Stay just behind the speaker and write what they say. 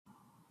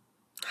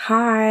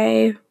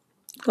Hi,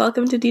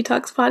 welcome to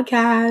Detox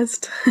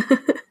Podcast.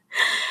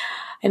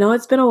 I know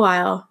it's been a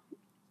while.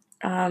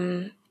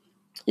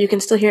 You can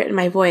still hear it in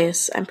my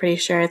voice, I'm pretty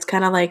sure. It's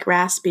kind of like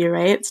raspy,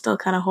 right? It's still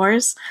kind of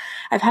hoarse.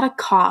 I've had a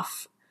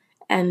cough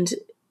and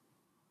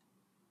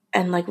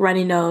like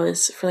runny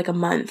nose for like a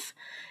month.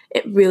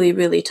 It really,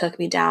 really took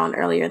me down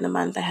earlier in the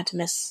month. I had to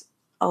miss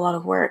a lot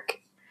of work.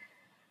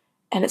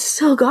 And it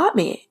still got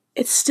me.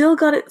 It's still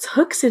got its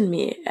hooks in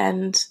me.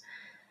 And,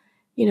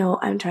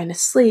 I'm trying to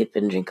sleep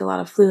and drink a lot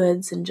of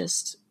fluids and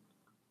just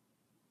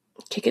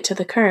kick it to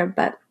the curb,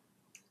 but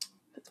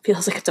it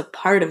feels like it's a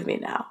part of me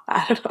now.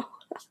 I don't know.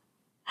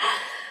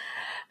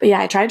 But yeah,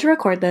 I tried to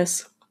record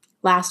this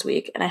last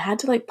week and I had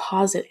to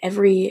pause it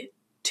every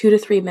 2 to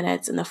 3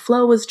 minutes and the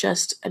flow was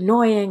just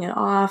annoying and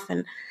off,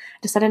 and I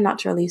decided not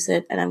to release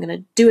it, and I'm going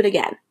to do it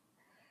again.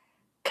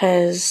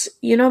 Because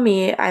you know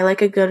me, I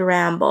like a good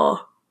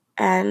ramble,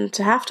 and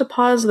to have to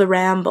pause the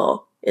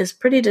ramble is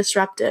pretty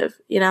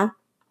disruptive,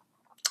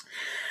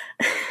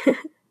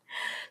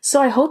 So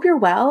I hope you're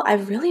well.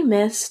 I've really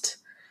missed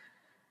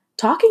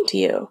talking to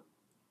you.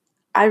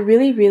 I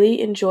really, really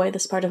enjoy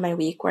this part of my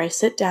week where I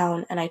sit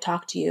down and I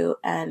talk to you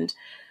and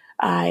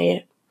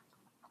I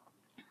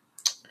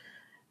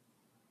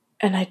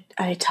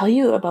tell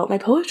you about my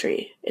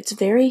poetry. It's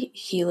very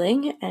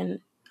healing and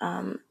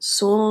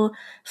soul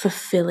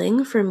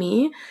fulfilling for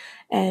me.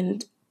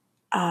 And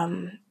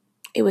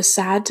it was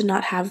sad to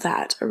not have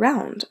that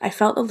around. I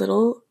felt a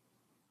little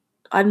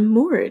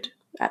unmoored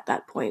at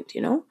that point,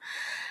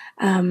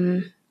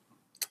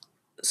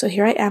 So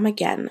here I am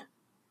again,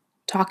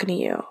 talking to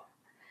you.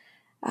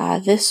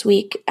 This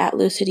week at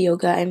Lucid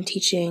Yoga, I'm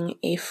teaching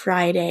a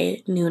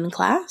Friday noon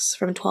class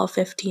from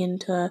 12:15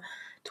 to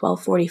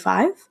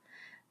 12:45.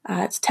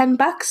 It's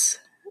 $10,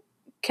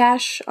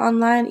 cash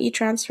online,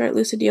 e-transfer at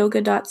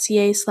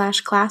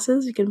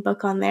lucidyoga.ca/classes. You can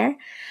book on there.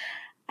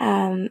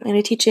 And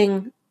I'm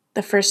teaching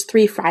the first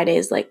 3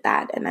 Fridays like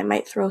that, and I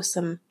might throw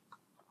some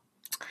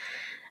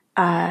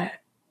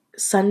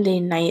Sunday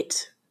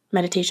night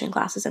meditation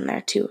classes in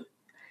there too,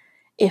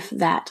 if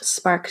that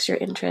sparks your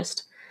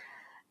interest.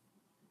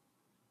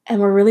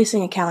 And we're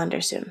releasing a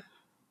calendar soon.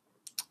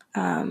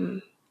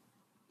 So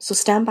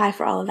stand by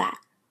for all of that.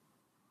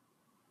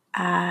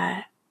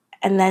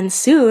 And then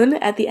soon,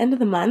 at the end of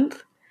the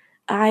month,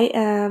 I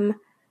am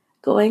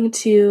going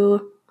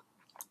to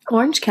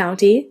Orange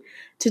County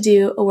to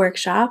do a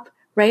workshop,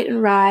 Write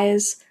and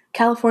Rise,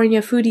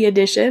 California Foodie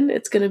Edition.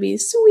 It's going to be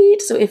sweet.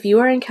 So if you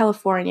are in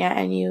California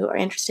and you are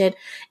interested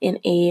in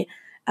a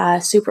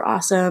super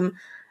awesome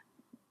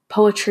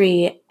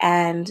poetry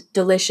and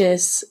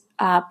delicious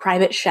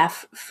private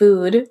chef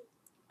food,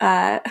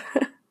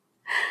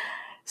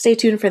 stay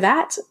tuned for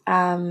that.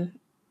 I'm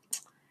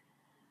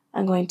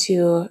going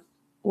to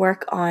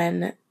work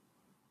on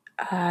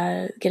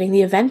getting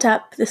the event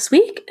up this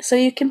week so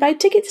you can buy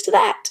tickets to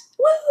that.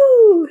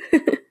 Woo!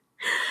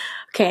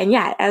 Okay, and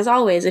yeah, as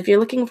always, if you're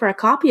looking for a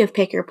copy of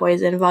Pick Your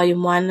Poison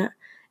Volume 1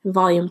 and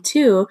Volume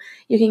 2,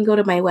 you can go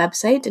to my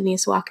website,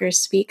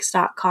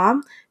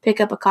 denisewalkerspeaks.com, pick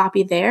up a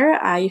copy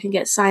there. You can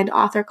get signed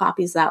author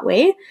copies that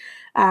way,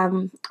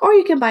 or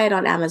you can buy it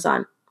on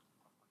Amazon.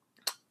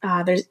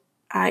 There's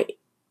an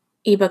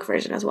ebook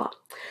version as well.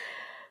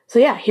 So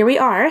yeah, here we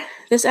are.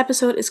 This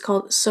episode is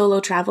called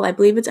Solo Travel. I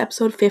believe it's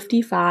episode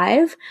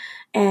 55,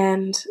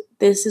 and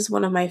this is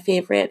one of my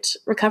favorite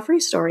recovery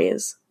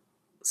stories.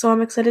 So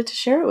I'm excited to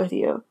share it with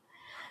you.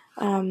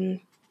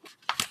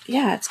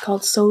 It's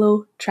called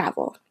Solo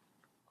Travel.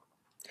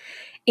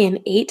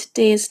 In 8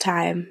 days'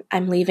 time,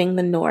 I'm leaving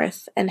the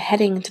north and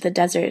heading to the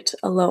desert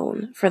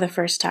alone for the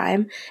first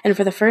time, and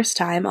for the first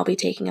time, I'll be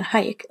taking a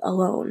hike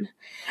alone.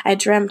 I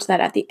dreamt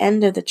that at the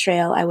end of the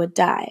trail, I would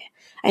die.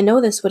 I know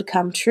this would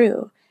come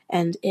true,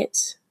 and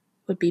it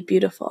would be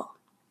beautiful.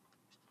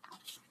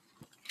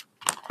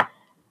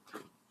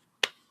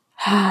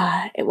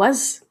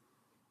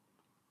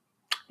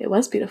 It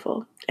was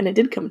beautiful, and it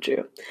did come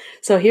true.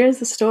 So here's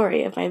the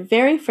story of my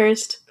very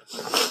first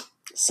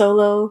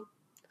solo,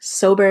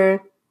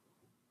 sober,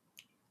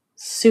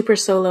 super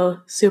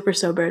solo, super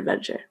sober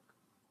adventure.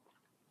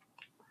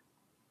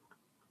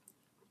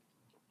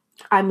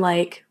 I'm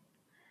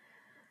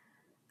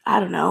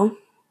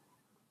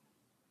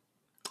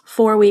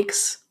 4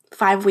 weeks,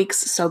 5 weeks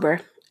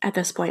sober at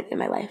this point in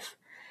my life.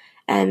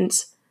 And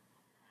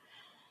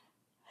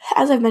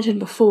as I've mentioned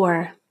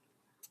before,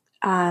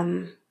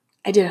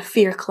 I did a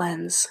fear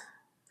cleanse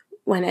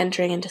when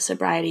entering into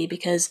sobriety,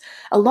 because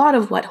a lot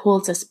of what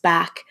holds us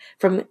back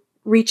from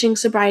reaching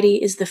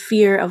sobriety is the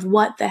fear of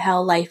what the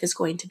hell life is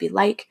going to be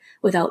like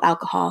without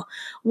alcohol.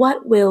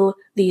 What will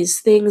these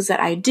things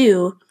that I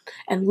do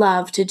and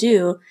love to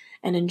do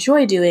and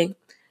enjoy doing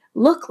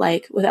look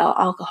like without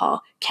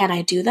alcohol? Can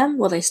I do them?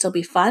 Will they still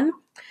be fun?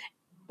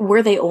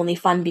 Were they only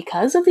fun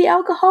because of the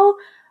alcohol?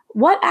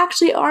 What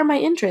actually are my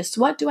interests?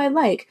 What do I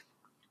like?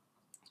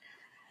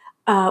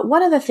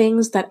 One of the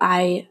things that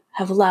I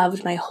have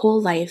loved my whole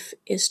life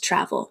is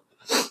travel.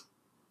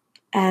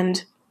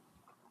 And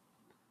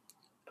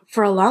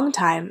for a long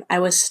time, I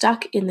was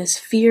stuck in this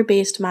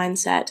fear-based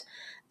mindset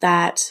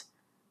that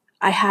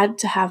I had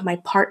to have my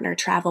partner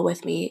travel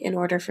with me in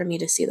order for me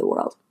to see the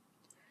world.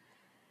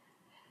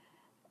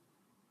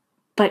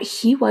 But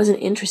he wasn't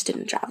interested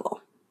in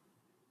travel.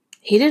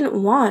 He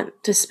didn't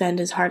want to spend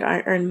his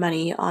hard-earned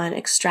money on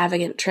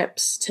extravagant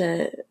trips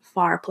to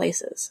far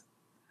places.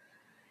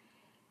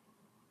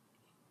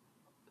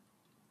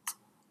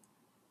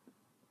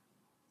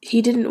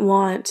 He didn't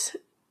want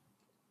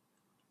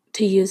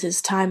to use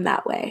his time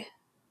that way.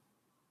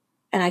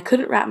 And I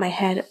couldn't wrap my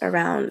head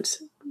around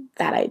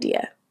that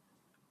idea.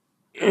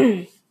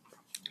 It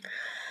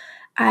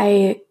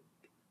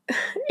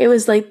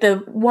was like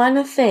the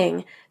one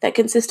thing that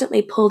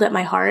consistently pulled at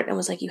my heart and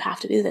was like, you have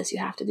to do this, you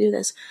have to do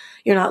this.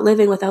 You're not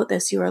living without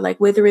this. You are like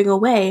withering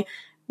away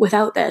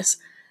without this.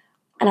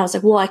 And I was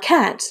like, well, I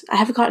can't. I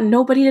have got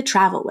nobody to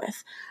travel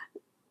with.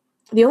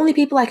 The only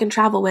people I can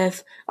travel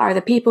with are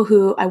the people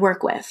who I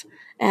work with.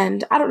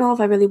 And I don't know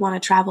if I really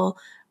want to travel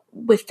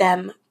with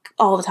them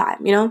all the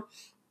time, you know?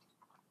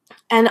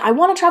 And I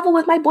want to travel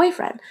with my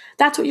boyfriend.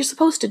 That's what you're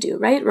supposed to do,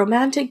 right?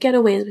 Romantic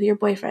getaways with your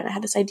boyfriend. I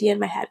had this idea in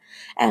my head.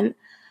 And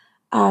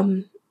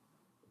I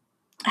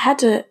had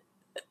to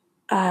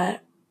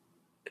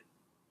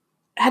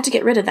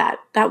get rid of that.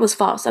 That was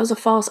false. That was a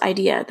false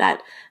idea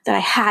that I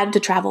had to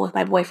travel with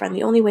my boyfriend.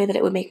 The only way that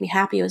it would make me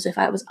happy was if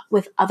I was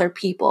with other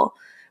people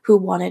who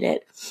wanted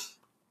it.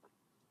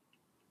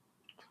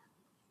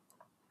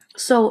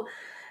 So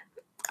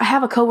I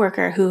have a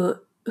coworker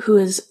who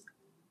is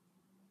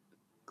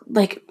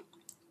like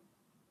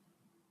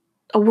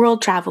a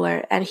world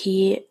traveler, and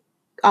he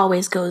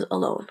always goes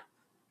alone.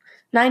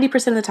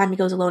 90% of the time he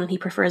goes alone, and he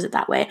prefers it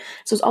that way.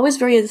 So I was always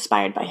very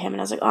inspired by him.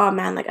 And I was like, oh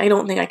man, like I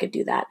don't think I could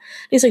do that.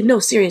 And he's like, no,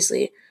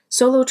 seriously,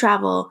 solo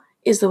travel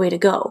is the way to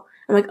go.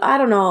 I'm like, I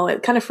don't know.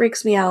 It kind of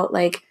freaks me out.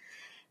 Like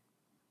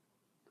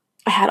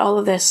I had all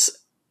of this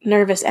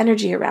nervous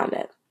energy around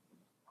it.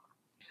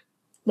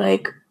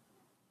 Like,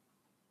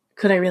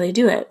 could I really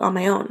do it on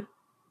my own?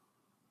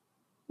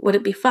 Would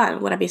it be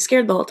fun? Would I be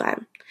scared the whole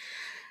time?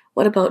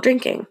 What about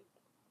drinking?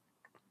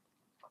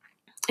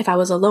 If I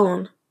was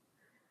alone,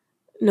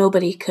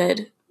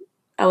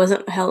 I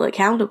wasn't held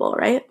accountable,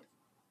 right?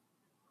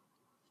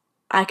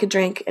 I could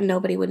drink and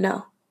nobody would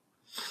know.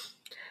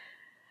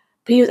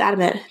 But he was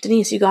adamant,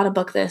 Denise, you gotta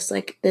book this.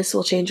 Like, this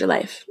will change your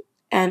life.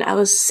 And I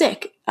was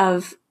sick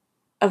of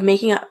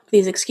making up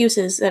these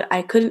excuses that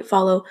I couldn't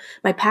follow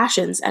my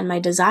passions and my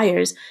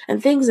desires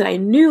and things that I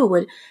knew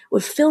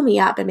would fill me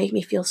up and make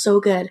me feel so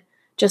good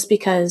just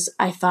because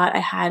I thought I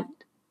had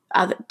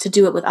to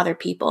do it with other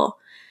people.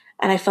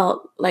 And I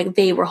felt like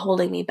they were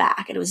holding me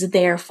back, and it was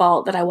their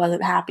fault that I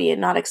wasn't happy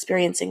and not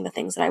experiencing the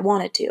things that I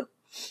wanted to.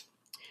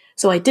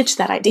 So I ditched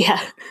that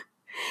idea.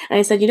 And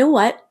I said, you know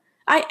what?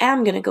 I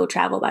am going to go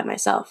travel by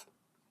myself.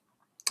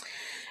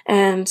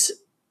 And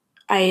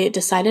I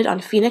decided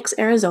on Phoenix,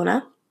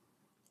 Arizona.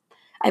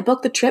 I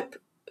booked the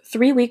trip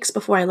 3 weeks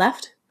before I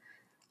left.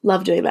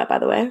 Love doing that, by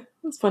the way.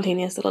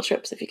 Spontaneous little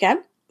trips if you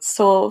can.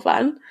 So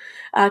fun.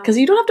 Because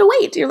you don't have to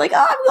wait. You're like,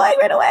 oh, I'm going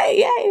right away.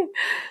 Yay.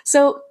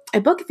 So I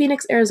booked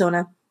Phoenix,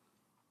 Arizona.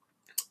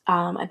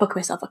 I booked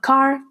myself a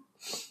car,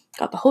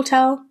 got the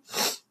hotel,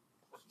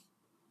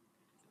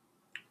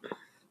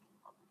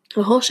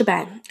 the whole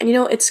shebang. And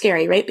it's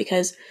scary, right?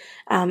 Because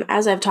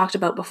as I've talked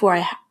about before,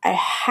 I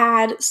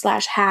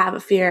had/have a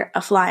fear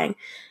of flying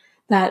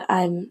that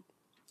I'm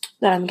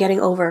getting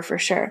over for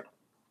sure.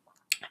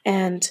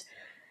 And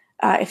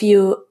if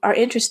you are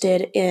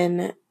interested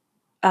in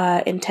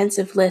an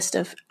intensive list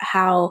of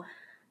how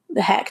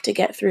the heck to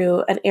get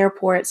through an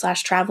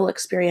airport/travel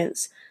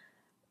experience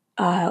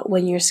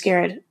when you're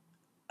scared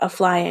of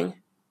flying,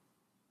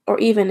 or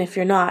even if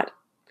you're not,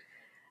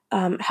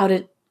 how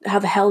the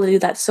hell to do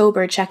that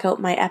sober, check out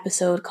my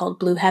episode called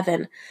Blue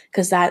Heaven,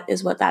 because that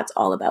is what that's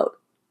all about.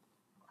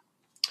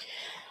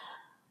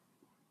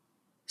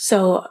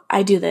 So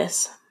I do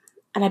this,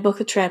 and I book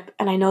the trip,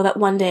 and I know that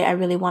one day I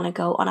really want to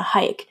go on a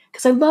hike,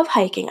 because I love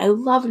hiking. I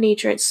love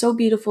nature. It's so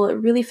beautiful. It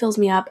really fills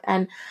me up,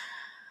 and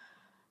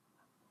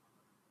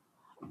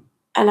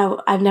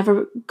I've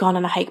never gone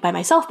on a hike by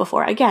myself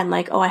before. Again,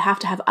 like, I have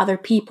to have other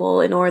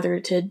people in order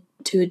to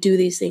do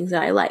these things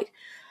that I like.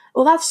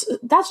 Well,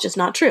 that's just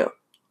not true.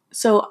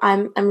 So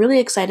I'm really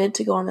excited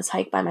to go on this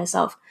hike by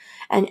myself.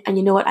 And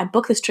you know what? I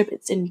booked this trip.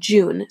 It's in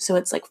June, so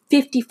it's like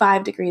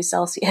 55 degrees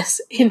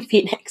Celsius in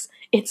Phoenix.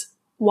 It's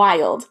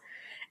wild.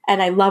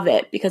 And I love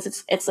it because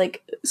it's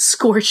like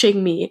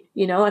scorching me,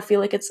 I feel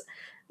like it's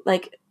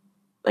like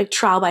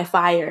trial by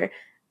fire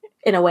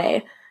in a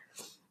way.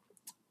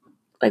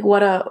 Like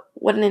what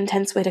an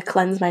intense way to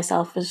cleanse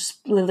myself, is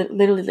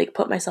literally like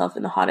put myself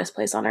in the hottest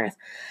place on earth.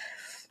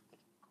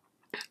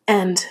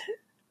 And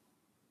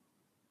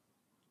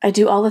I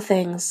do all the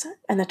things,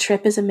 and the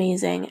trip is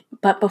amazing.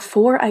 But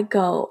before I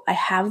go, I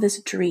have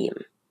this dream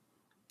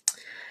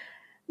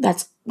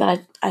that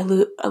I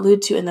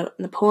allude to in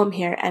the poem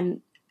here,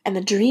 and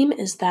the dream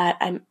is that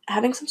I'm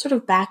having some sort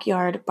of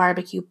backyard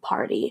barbecue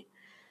party,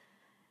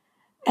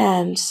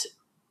 and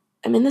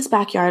I'm in this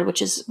backyard,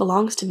 which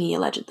belongs to me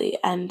allegedly,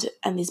 and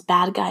these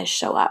bad guys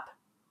show up,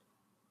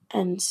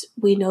 and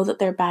we know that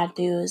they're bad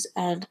news,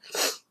 and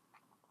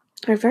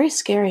are very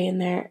scary, and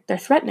they're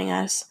threatening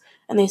us.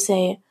 And they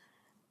say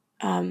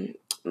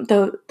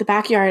the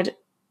backyard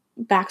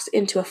backs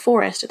into a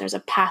forest, and there's a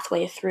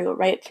pathway through,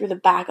 right through the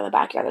back of the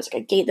backyard. There's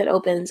like a gate that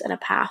opens and a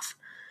path,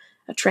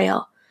 a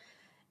trail.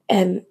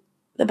 And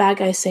the bad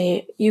guys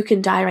say, you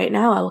can die right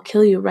now, I will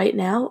kill you right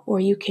now, or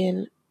you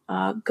can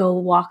go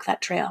walk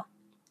that trail.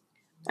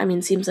 I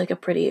mean, seems like a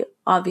pretty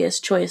obvious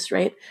choice,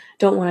 right?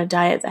 Don't want to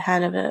die at the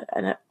hand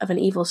of an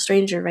evil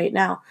stranger right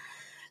now.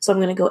 So I'm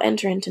going to go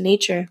enter into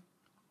nature.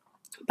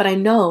 But I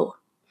know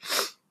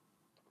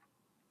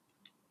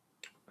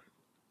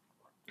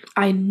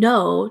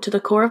to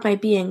the core of my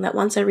being that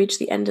once I reach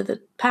the end of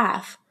the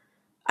path,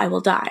 I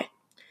will die.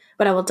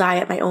 But I will die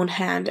at my own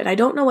hand. And I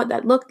don't know what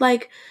that looked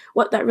like,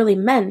 what that really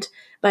meant,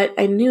 but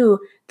I knew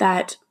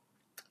that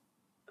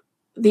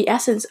the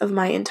essence of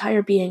my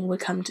entire being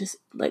would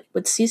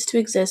cease to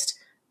exist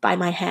by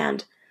my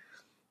hand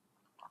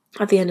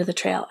at the end of the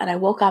trail. And I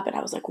woke up and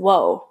I was like,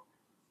 whoa.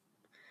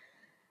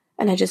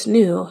 And I just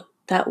knew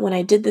that when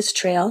I did this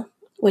trail,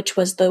 which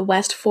was the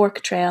West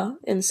Fork Trail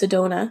in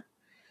Sedona,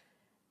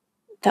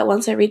 that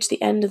once I reached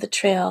the end of the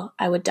trail,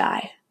 I would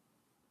die.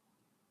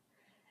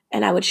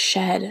 And I would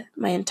shed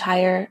my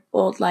entire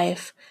old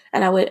life,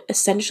 and I would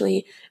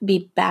essentially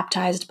be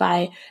baptized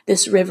by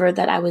this river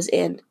that I was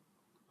in,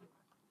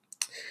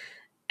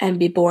 and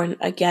be born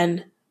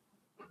again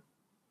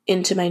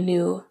into my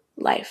new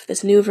life,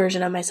 this new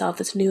version of myself,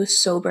 this new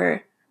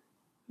sober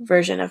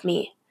version of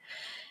me.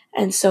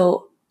 And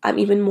so I'm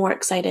even more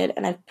excited,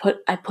 and I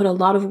put a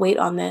lot of weight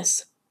on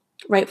this,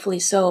 rightfully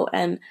so,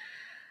 and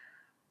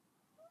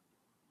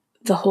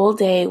the whole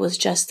day was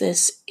just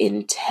this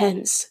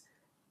intense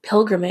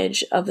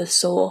pilgrimage of the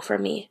soul for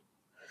me.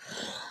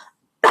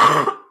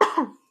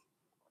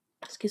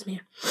 Excuse me.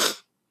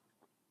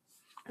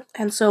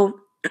 And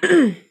so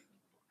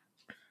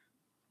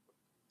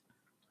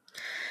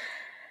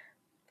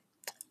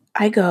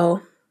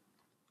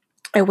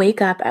I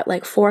wake up at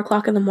like 4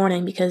 o'clock in the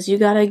morning, because you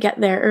gotta get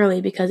there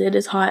early because it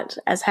is hot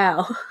as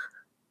hell.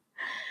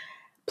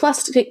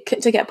 Plus to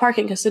get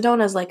parking, because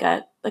Sedona is like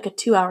a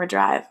 2-hour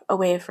drive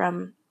away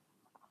from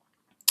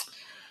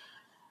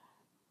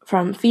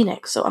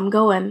Phoenix. So I'm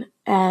going,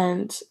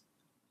 and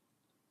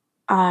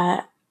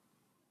I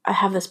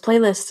have this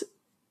playlist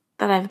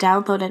that I've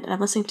downloaded and I'm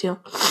listening to.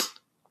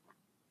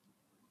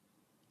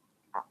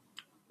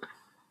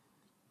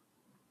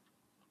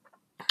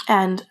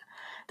 And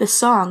this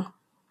song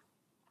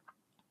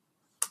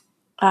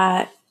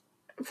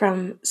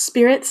from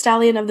Spirit,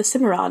 Stallion of the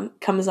Cimarron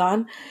comes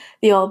on,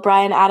 the old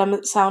Bryan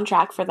Adams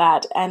soundtrack for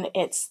that, and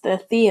it's the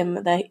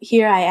theme, the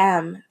Here I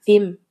Am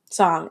theme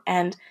song,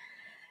 and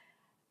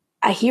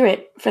I hear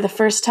it for the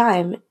first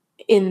time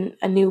in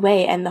a new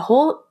way. And the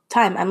whole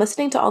time I'm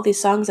listening to all these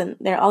songs, and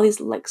they're all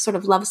these like sort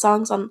of love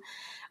songs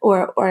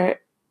or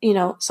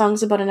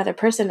songs about another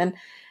person, and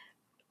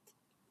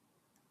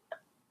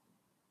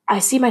I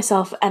see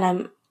myself,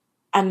 and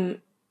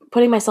I'm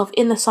putting myself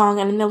in the song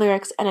and in the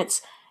lyrics, and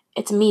it's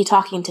me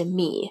talking to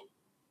me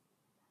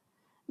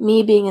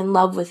being in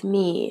love with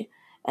me,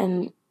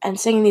 and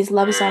singing these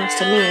love songs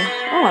to me.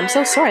 Oh, I'm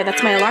so sorry.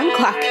 That's my alarm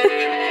clock.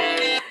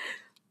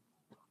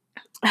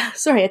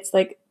 Sorry, it's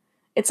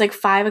like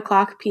 5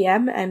 o'clock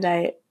p.m. and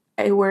I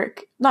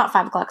work, not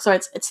 5 o'clock, sorry,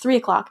 it's 3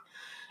 o'clock,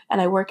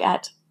 and I work in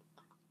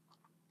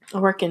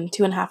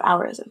 2.5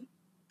 hours, and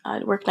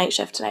I work night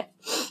shift tonight.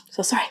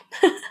 So sorry.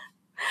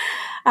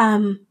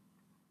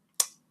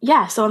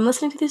 Yeah, so I'm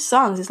listening to these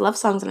songs, these love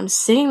songs, and I'm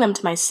singing them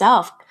to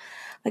myself.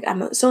 Like,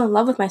 I'm so in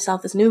love with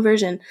myself, this new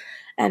version,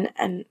 and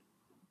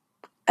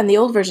the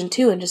old version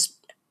too, and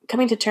just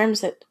coming to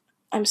terms that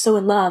I'm so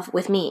in love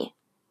with me,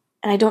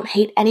 and I don't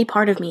hate any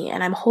part of me,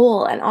 and I'm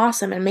whole and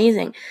awesome and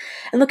amazing.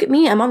 And look at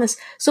me, I'm on this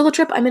solo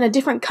trip, I'm in a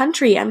different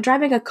country, I'm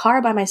driving a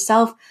car by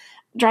myself,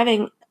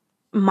 driving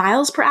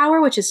miles per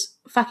hour, which is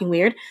fucking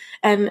weird,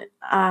 and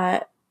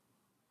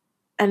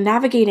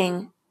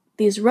navigating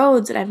these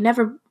roads that I've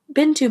never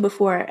been to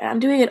before, and I'm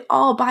doing it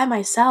all by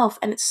myself,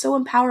 and it's so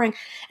empowering.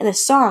 And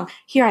this song,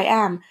 Here I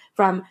Am,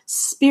 from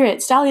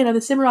Spirit, Stallion of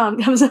the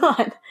Cimarron, comes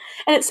on,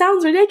 and it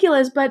sounds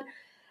ridiculous, but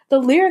the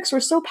lyrics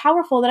were so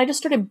powerful that I just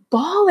started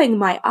bawling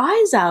my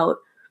eyes out.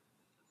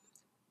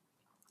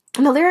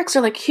 And the lyrics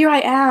are like, here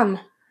I am,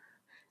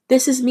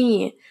 this is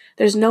me,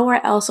 there's nowhere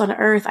else on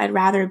earth I'd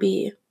rather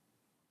be.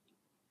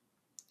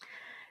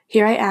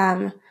 Here I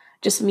am,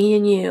 just me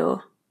and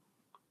you,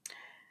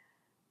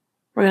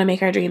 we're gonna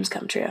make our dreams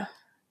come true.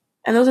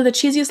 And those are the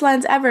cheesiest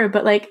lines ever,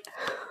 but like,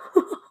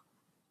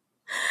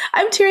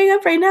 I'm tearing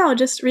up right now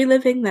just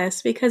reliving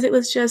this, because it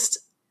was just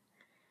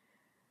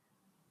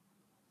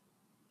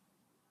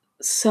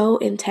so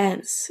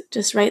intense,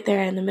 just right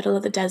there in the middle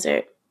of the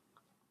desert,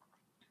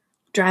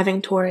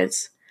 driving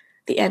towards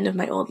the end of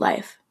my old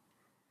life.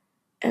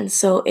 And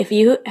so if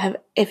you've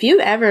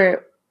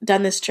ever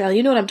done this trail,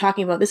 you know what I'm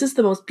talking about. This is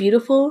the most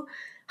beautiful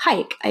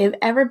hike I have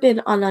ever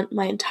been on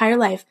my entire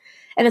life.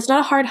 And it's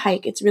not a hard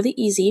hike, it's really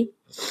easy.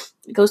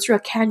 It goes through a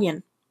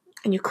canyon,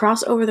 and you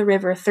cross over the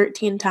river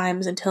 13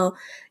 times until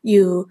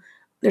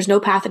there's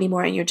no path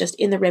anymore, and you're just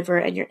in the river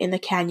and you're in the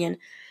canyon.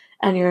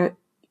 and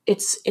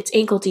it's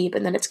ankle deep,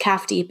 and then it's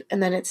calf deep,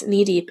 and then it's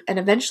knee deep, and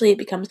eventually it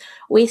becomes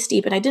waist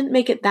deep. And I didn't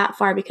make it that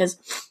far because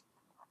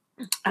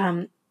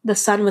the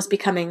sun was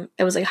it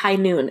was like high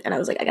noon, and I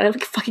was like, I gotta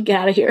fucking get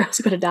out of here. I was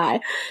gonna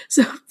die.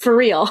 So for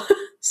real.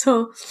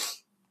 So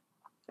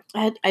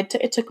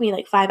it took me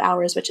like 5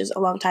 hours, which is a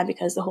long time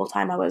because the whole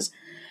time I was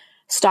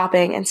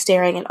stopping and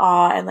staring in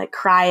awe and like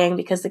crying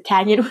because the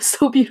canyon was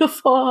so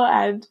beautiful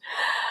and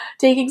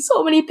taking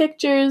so many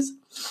pictures.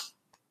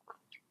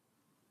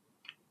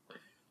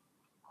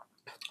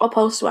 I'll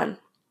post one.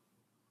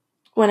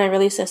 When I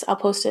release this, I'll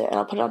post it and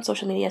I'll put it on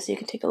social media so you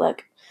can take a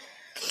look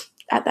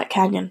at that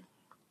canyon.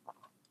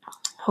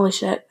 Holy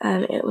shit.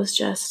 And it was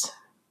just,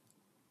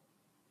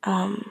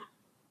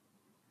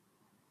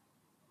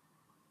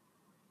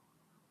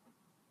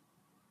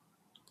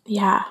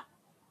 yeah,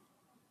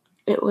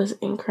 it was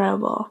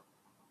incredible.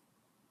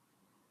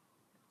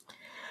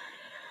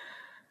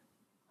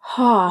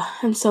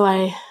 And so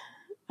I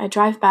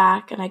drive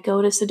back and I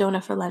go to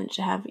Sedona for lunch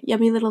to have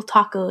yummy little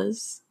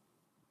tacos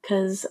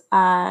because,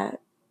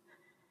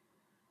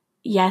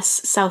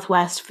 yes,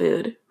 Southwest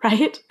food,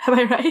 right? Am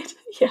I right?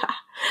 Yeah.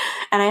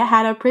 And I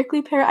had a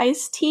prickly pear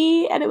iced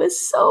tea and it was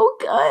so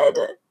good.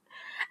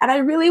 And I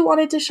really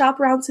wanted to shop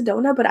around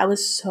Sedona, but I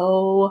was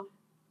so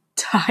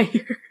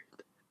tired.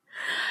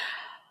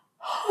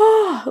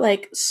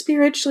 Like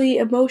spiritually,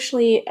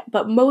 emotionally,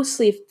 but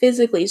mostly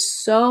physically,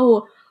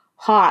 so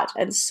hot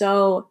and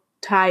so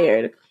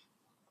tired.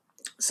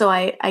 So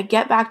I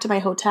get back to my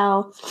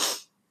hotel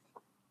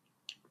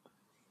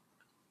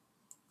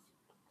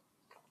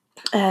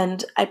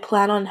and I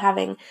plan on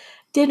having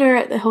dinner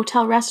at the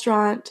hotel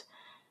restaurant,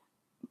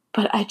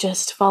 but I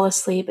just fall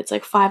asleep. It's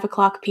like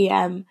 5:00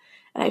 p.m.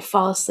 and I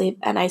fall asleep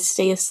and I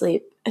stay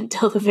asleep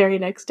until the very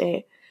next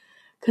day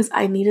because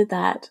I needed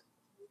that.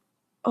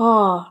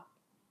 Oh,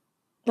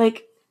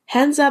 like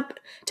hands up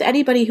to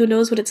anybody who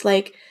knows what it's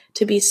like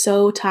to be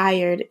so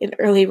tired in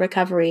early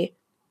recovery.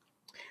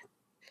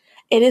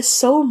 It is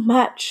so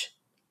much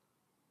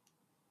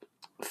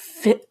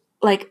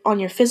like on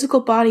your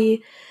physical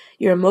body,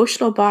 your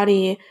emotional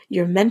body,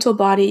 your mental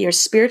body, your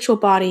spiritual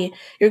body.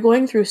 You're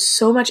going through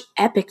so much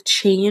epic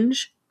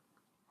change.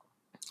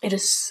 It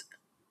is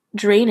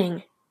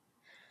draining.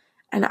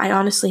 And I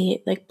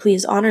honestly, like,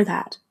 please honor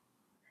that.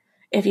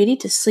 If you need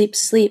to sleep,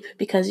 sleep,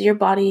 because your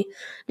body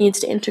needs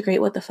to integrate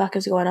what the fuck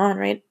is going on,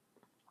 right?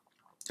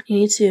 You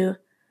need to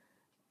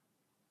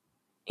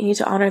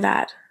honor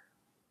that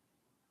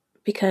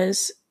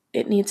because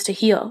it needs to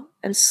heal.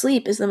 And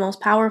sleep is the most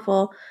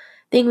powerful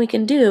thing we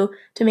can do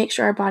to make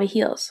sure our body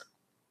heals.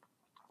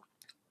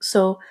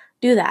 So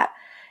do that.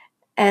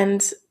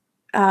 And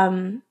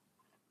the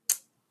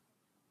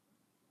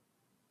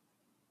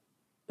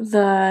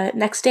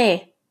next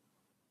day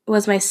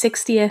was my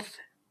 60th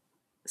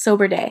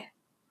sober day.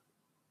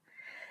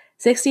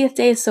 60th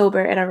day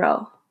sober in a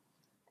row.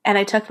 And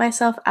I took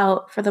myself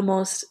out for the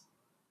most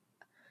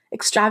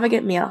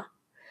extravagant meal.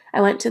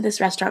 I went to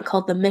this restaurant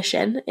called The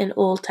Mission in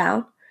Old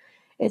Town.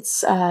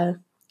 It's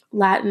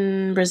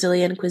Latin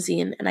Brazilian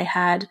cuisine. And I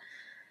had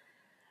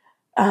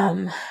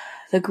the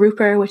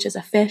grouper, which is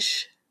a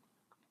fish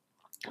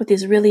with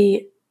these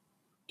really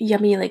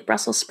yummy like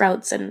Brussels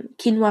sprouts and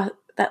quinoa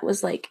that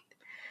was like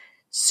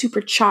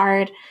super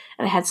charred.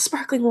 And I had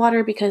sparkling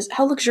water because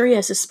how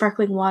luxurious is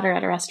sparkling water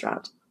at a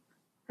restaurant,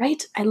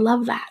 right? I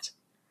love that.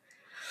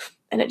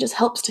 And it just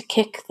helps to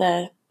kick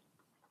the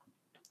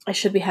I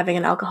should be having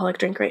an alcoholic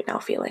drink right now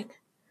feeling.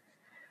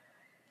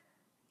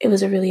 It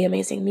was a really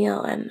amazing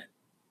meal, and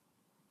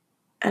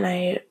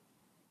I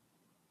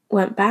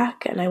went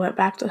back to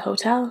the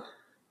hotel.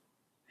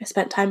 I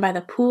spent time by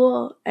the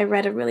pool. I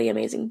read a really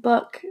amazing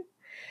book.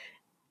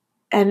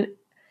 And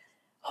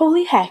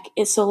holy heck,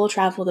 is solo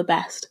travel the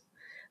best.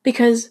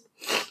 Because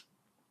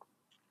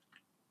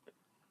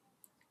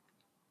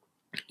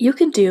you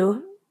can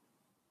do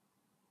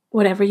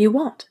whatever you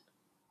want.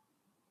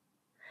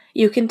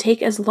 You can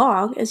take as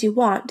long as you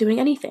want doing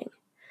anything.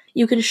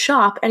 You can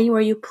shop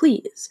anywhere you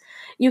please.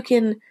 You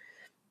can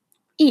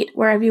eat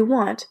wherever you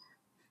want.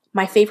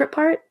 My favorite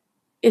part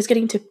is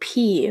getting to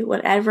pee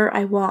whenever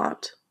I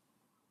want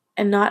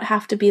and not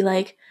have to be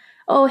like,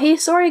 oh, hey,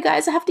 sorry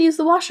guys, I have to use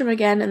the washroom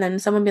again. And then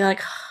someone be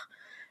like,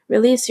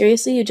 really?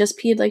 Seriously? You just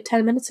peed like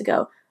 10 minutes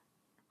ago.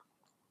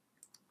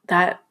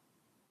 That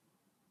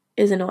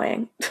is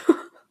annoying.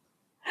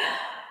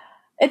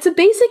 It's a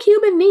basic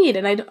human need,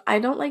 and I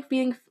don't like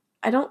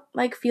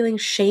feeling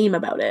shame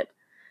about it.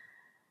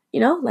 You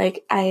know,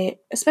 like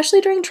especially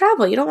during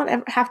travel, you don't want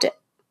to have to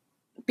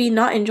be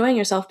not enjoying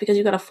yourself because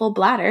you got a full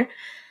bladder. You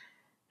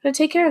gotta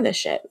take care of this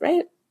shit,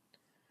 right?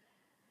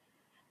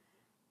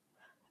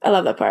 I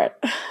love that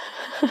part.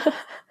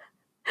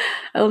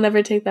 I will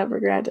never take that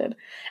for granted.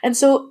 And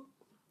so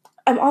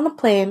I'm on the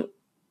plane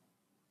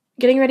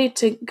getting ready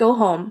to go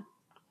home,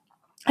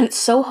 and it's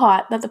so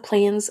hot that the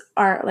planes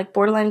are like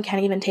borderline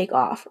can't even take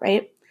off,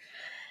 right?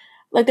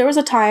 Like, there was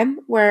a time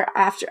where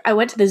after I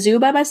went to the zoo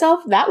by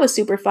myself, that was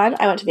super fun.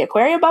 I went to the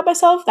aquarium by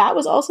myself, that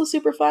was also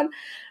super fun.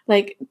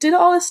 Like, did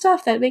all this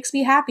stuff that makes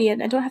me happy,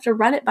 and I don't have to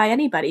run it by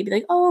anybody. Be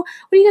like, oh,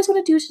 what do you guys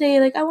want to do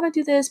today? Like, I want to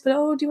do this, but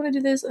oh, do you want to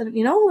do this? And,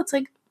 it's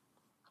like,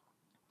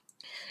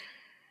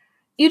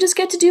 you just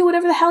get to do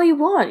whatever the hell you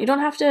want. You don't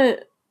have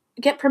to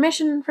get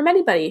permission from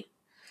anybody.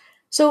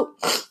 So,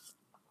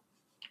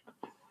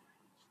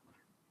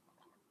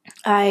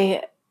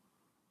 I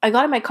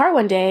got in my car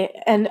one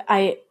day, and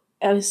I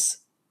was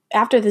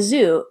after the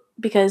zoo,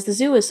 because the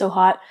zoo was so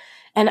hot,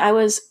 and I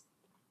was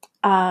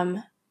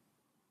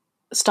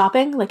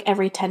stopping like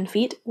every 10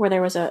 feet where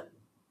there was a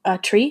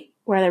tree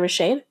where there was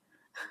shade.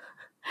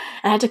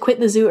 I had to quit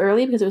the zoo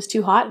early because it was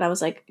too hot, and I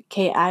was like,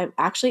 okay, I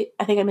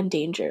think I'm in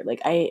danger.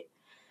 Like,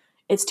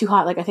 it's too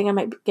hot. Like, I think I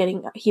might be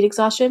getting heat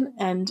exhaustion,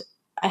 and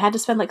I had to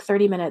spend like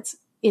 30 minutes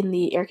in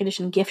the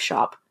air-conditioned gift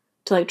shop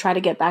to like try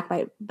to get back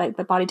my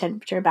body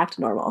temperature back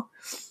to normal.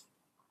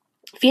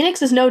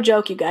 Phoenix is no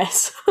joke, you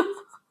guys.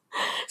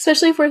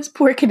 Especially for us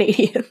poor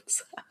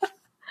Canadians.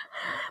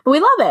 But we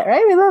love it,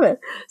 right? We love it.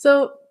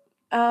 So,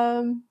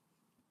 I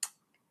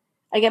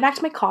get back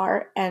to my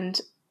car, and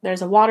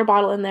there's a water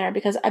bottle in there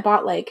because I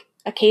bought like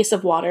a case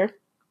of water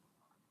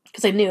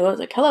because I knew, I was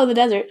like, hello, the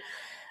desert.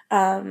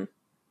 And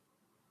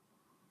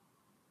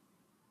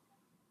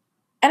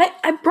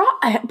I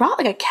brought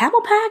like a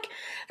camel pack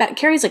that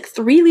carries like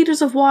 3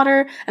 liters of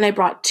water, and I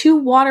brought 2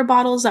 water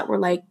bottles that were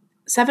like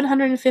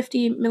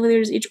 750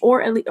 milliliters each,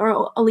 or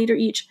a liter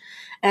each.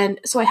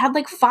 And so I had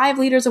like 5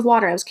 liters of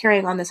water I was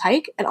carrying on this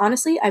hike, and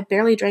honestly, I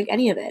barely drank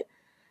any of it.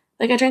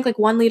 Like, I drank like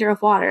 1 liter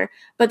of water,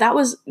 but that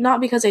was not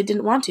because I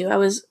didn't want to. I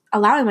was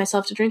allowing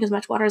myself to drink as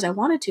much water as I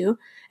wanted to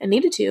and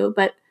needed to,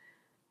 but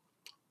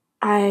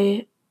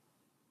and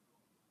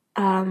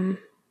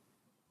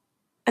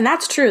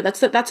that's true.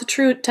 That's a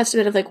true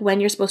testament of like when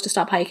you're supposed to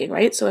stop hiking,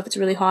 right? So if it's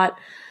really hot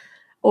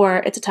or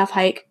it's a tough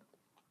hike,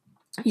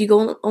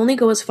 you only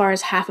go as far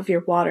as half of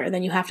your water, and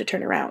then you have to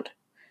turn around.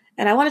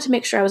 And I wanted to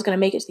make sure I was going to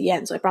make it to the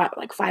end, so I brought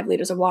like 5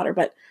 liters of water,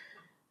 but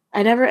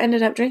I never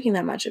ended up drinking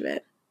that much of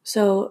it.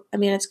 So, I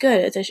mean, it's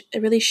good. It's a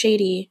really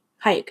shady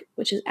hike,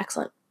 which is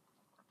excellent.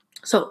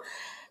 So,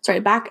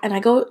 back, and I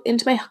go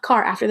into my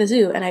car after the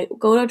zoo, and I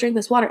go to drink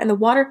this water, and the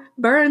water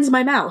burns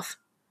my mouth.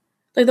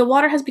 Like, the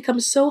water has become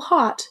so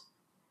hot,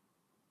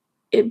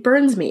 it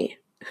burns me.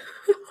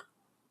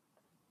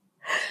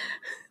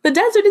 The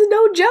desert is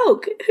no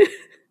joke.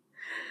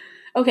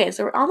 Okay,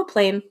 so we're on the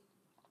plane,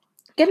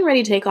 getting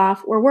ready to take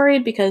off. We're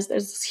worried because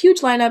there's this huge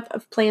lineup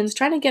of planes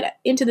trying to get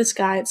into the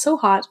sky. It's so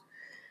hot.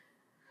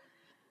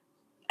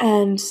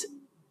 And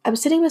I'm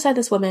sitting beside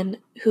this woman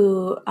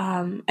who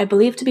I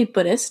believe to be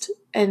Buddhist,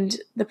 and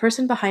the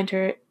person behind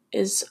her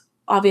is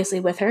obviously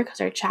with her because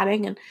they're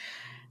chatting, and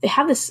they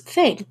have this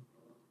thing.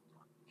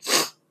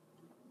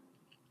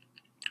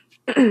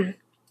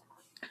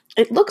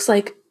 It looks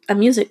like a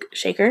music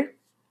shaker,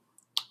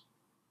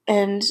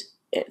 and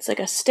it's like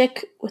a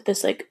stick with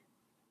this like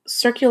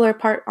circular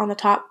part on the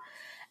top,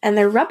 and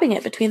they're rubbing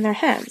it between their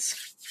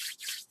hands,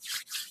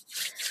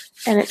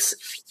 and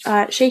it's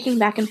shaking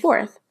back and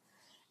forth.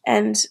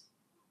 And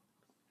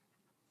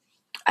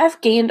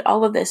I've gained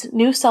all of this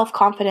new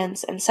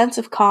self-confidence and sense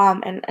of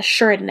calm and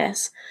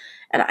assuredness,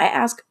 and I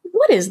ask,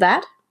 what is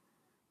that?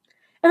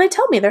 And they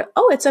tell me,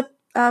 it's a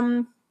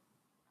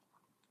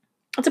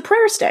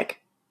prayer stick.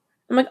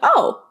 I'm like,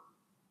 oh,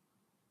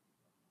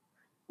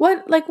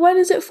 what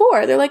is it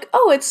for? They're like,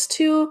 oh, it's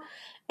to,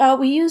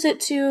 we use it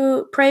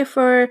to pray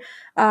for,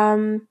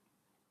 like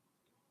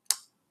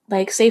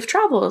safe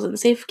travels and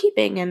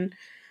safekeeping and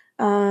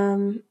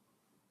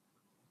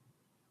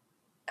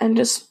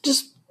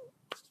just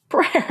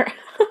prayer.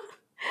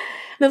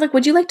 They're like,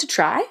 would you like to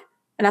try?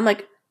 And I'm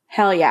like,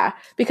 hell yeah.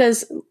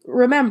 Because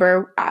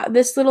remember,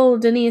 this little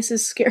Denise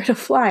is scared of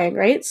flying,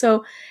 right?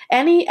 So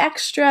any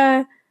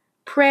extra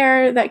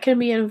prayer that can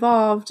be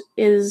involved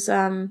is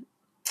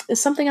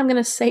something I'm going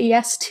to say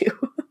yes to.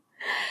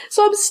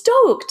 So I'm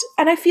stoked.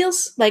 And I feel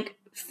like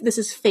this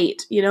is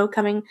fate,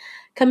 coming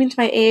to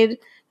my aid.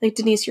 Like,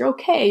 Denise, you're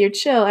okay. You're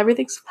chill.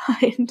 Everything's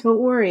fine. Don't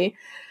worry.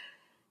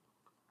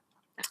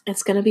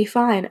 It's going to be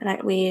fine. And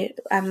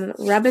I'm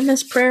rubbing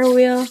this prayer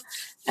wheel,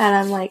 and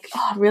I'm like,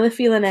 oh, I'm really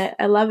feeling it.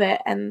 I love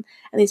it. And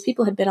these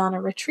people had been on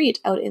a retreat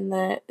out in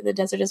the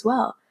desert as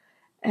well.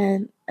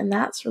 And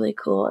that's really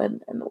cool.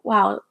 And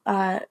wow,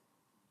 I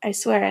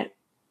swear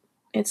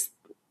it's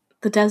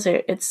the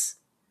desert. It's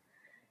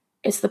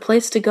the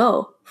place to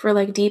go for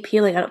like deep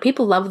healing.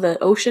 People love the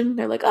ocean.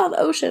 They're like, oh, the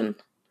ocean.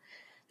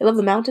 They love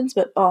the mountains,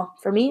 but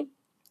for me,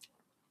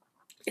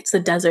 it's the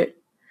desert.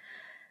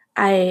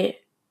 I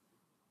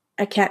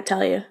can't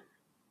tell you.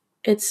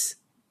 It's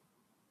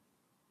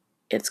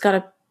got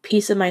a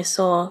piece of my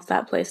soul,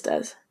 that place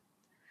does.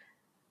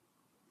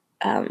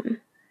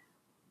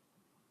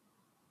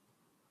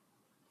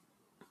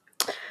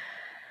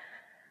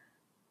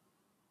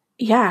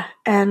 Yeah,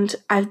 and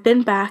I've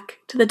been back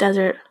to the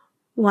desert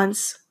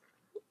once.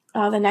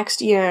 The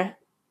next year,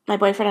 my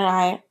boyfriend and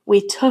I,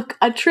 we took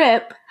a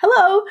trip,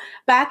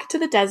 back to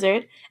the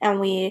desert, and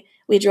we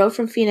we drove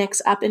from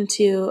Phoenix up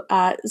into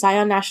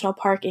Zion National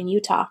Park in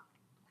Utah.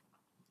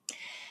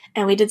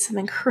 And we did some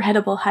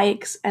incredible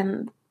hikes,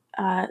 and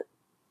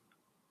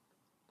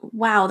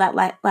wow,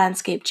 that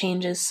landscape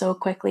changes so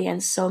quickly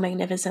and so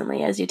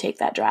magnificently as you take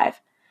that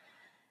drive.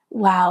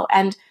 Wow.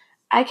 And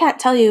I can't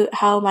tell you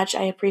how much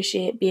I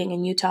appreciate being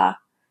in Utah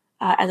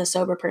as a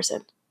sober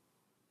person.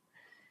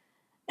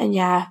 And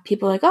yeah,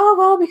 people are like, oh,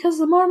 well, because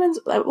the Mormons,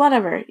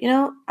 whatever,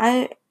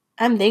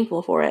 I'm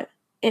thankful for it.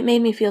 It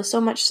made me feel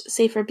so much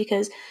safer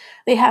because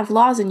they have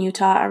laws in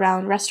Utah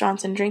around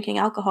restaurants and drinking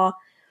alcohol.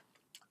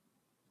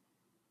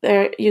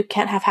 You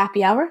can't have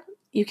happy hour.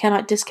 You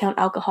cannot discount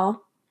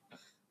alcohol,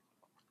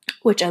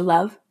 which I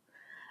love.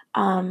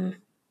 I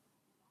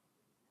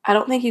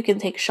don't think you can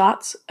take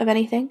shots of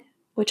anything,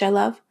 which I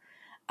love.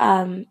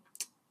 And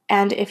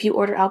if you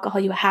order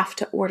alcohol, you have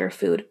to order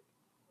food.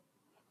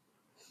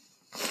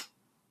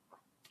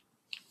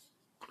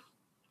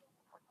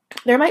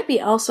 There might be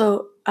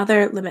also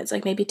other limits,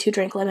 like maybe 2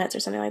 drink limits or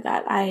something like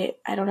that. I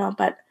don't know,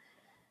 but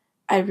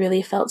I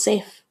really felt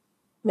safe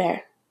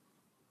there.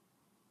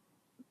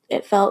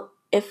 It felt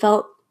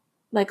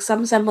like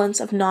some semblance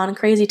of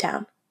non-crazy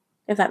town,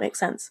 if that makes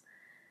sense.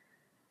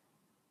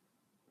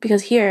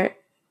 Because here,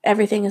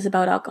 everything is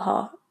about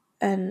alcohol,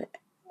 and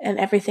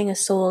everything is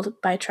sold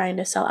by trying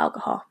to sell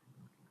alcohol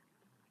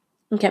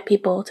and get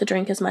people to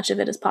drink as much of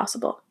it as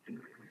possible.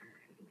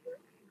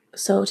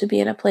 So to be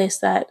in a place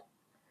that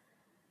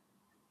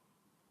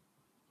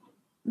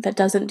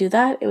doesn't do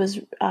that, it was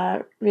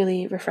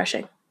really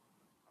refreshing.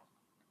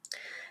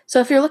 So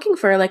if you're looking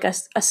for like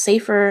a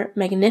safer,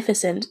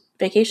 magnificent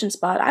vacation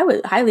spot, I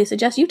would highly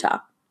suggest Utah.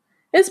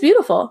 It's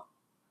beautiful.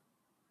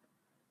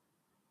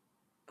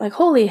 Like,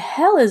 holy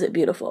hell, is it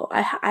beautiful.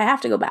 I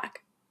have to go back.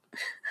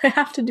 I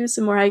have to do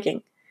some more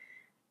hiking.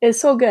 It's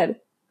so good.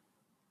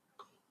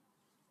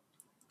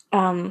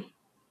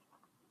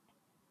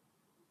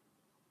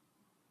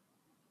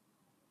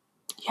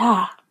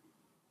 Yeah.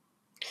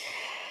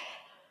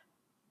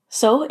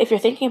 So if you're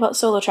thinking about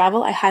solo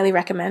travel, I highly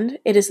recommend.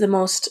 It is the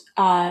most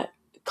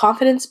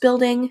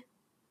confidence-building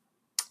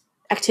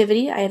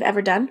activity I have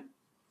ever done.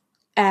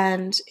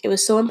 And it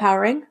was so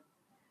empowering.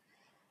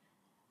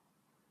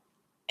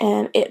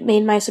 And it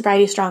made my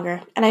sobriety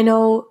stronger. And I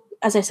know,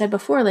 as I said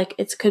before, like,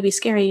 it could be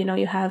scary.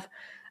 You have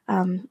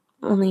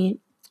only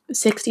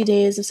 60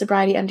 days of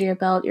sobriety under your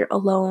belt. You're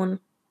alone.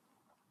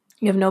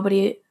 You have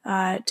nobody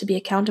to be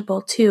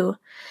accountable to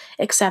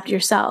except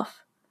yourself.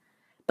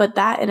 But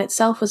that in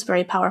itself was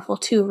very powerful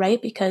too, right?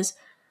 Because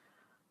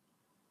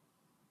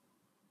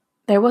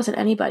there wasn't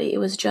anybody. It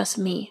was just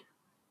me.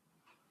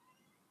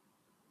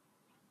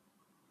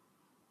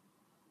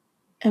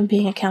 And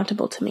being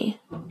accountable to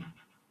me.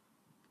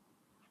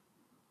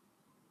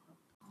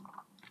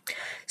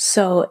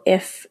 So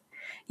if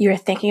you're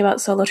thinking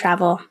about solo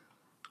travel,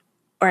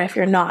 or if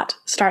you're not,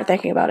 start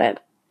thinking about it.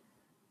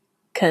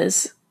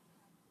 Because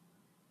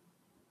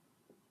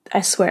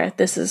I swear,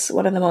 this is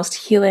one of the most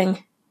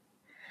healing,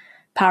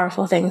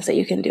 powerful things that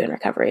you can do in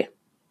recovery.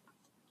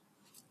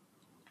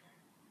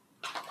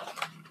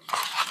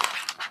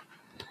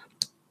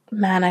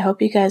 Man, I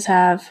hope you guys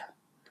have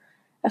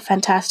a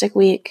fantastic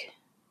week.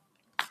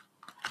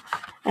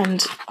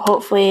 And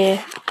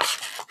hopefully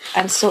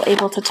I'm still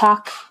able to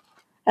talk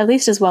at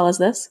least as well as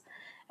this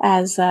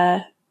as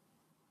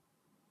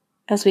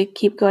we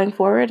keep going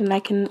forward, and I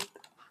can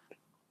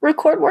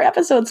record more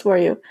episodes for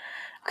you.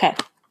 Okay.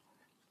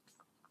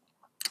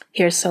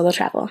 Here's solo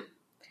travel.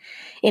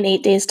 In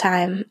 8 days'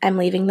 time, I'm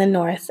leaving the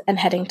north and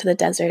heading to the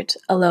desert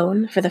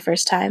alone for the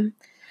first time.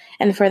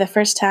 And for the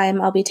first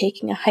time, I'll be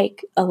taking a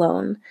hike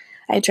alone.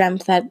 I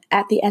dreamt that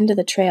at the end of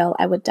the trail,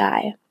 I would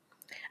die.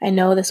 I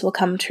know this will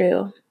come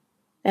true,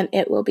 and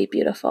it will be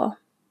beautiful.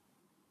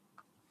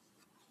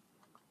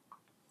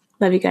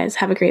 Love you guys.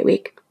 Have a great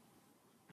week.